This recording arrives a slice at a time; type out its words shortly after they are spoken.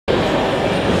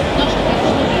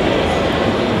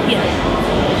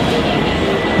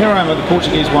Here I am at the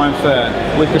Portuguese Wine Fair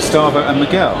with Gustavo and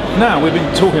Miguel. Now, we've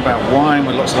been talking about wine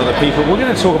with lots of other people. We're going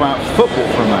to talk about football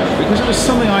for a moment, because it was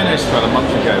something I noticed about a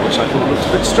month ago, which I thought looked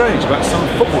a bit strange, about some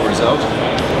football result.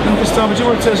 And Gustavo, do you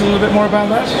want to tell us a little bit more about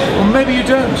that? Or maybe you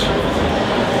don't.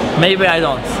 Maybe I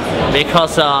don't,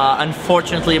 because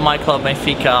unfortunately my club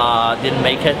Benfica didn't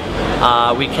make it.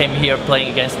 We came here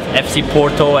playing against FC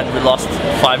Porto and we lost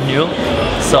 5-0.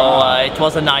 So it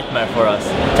was a nightmare for us.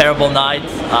 Terrible night.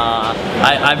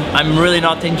 I'm really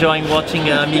not enjoying watching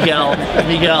Miguel,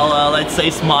 let's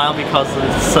say, smile, because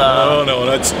it's... No,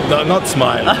 that's not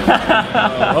smile.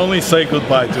 Only say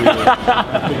goodbye to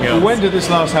you. When did this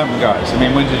last happen, guys? I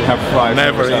mean, when did you have 5?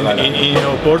 Never.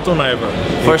 In Porto, never.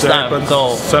 First time.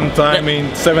 So sometime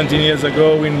in 17 years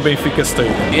ago in Benfica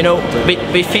Stadium. You know,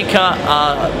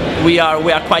 Benfica, we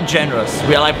are quite generous.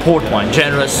 We are like port wine,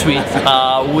 generous, sweet.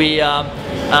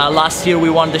 Last year we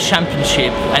won the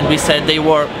championship, and we said they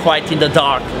were quite in the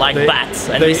dark, like bats,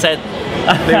 and we said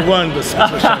they won the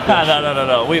championship.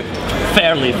 No. We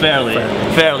fairly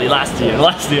last year,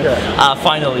 yeah.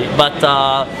 Finally. But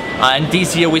and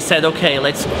this year we said, okay,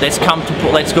 let's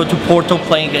go to Porto,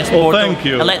 playing against Porto. Thank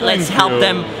you. And let's help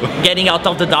them getting out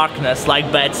of the darkness,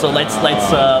 like bats. So let's.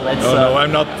 No,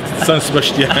 I'm not San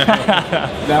Sebastian.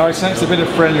 Now I sense a bit of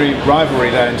friendly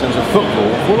rivalry there in terms of football.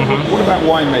 What about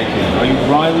winemaking? Are you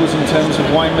rivals in terms of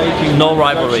winemaking? No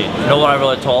rivalry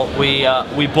at all. We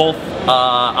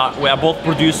are both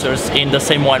producers in the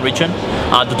same wine region,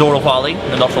 the Douro Valley,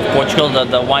 the north of Portugal,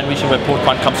 the wine region where port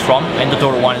wine comes from, and the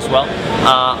Douro wine as well.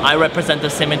 I represent the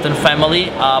Symington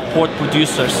family, port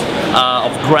producers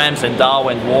of Grams and Dow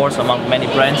and Wars, among many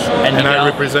brands. And I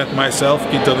represent myself,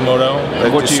 Quinta de Mourão,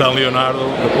 that is San Leonardo,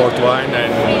 the port wine,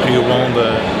 and Rio Bom,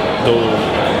 the Douro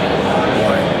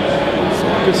wine.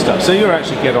 Good stuff. So you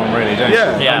actually get on really, don't you?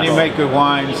 Yeah. And you make good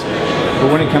wines.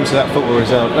 But when it comes to that football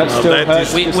result, that's still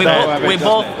hurts.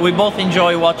 We both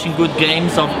enjoy watching good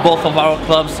games of both of our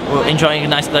clubs. We're enjoying a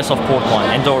nice glass of port wine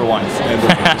and Douro wines.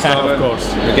 Of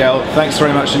course. Miguel, thanks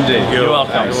very much indeed. You're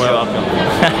welcome. You're welcome.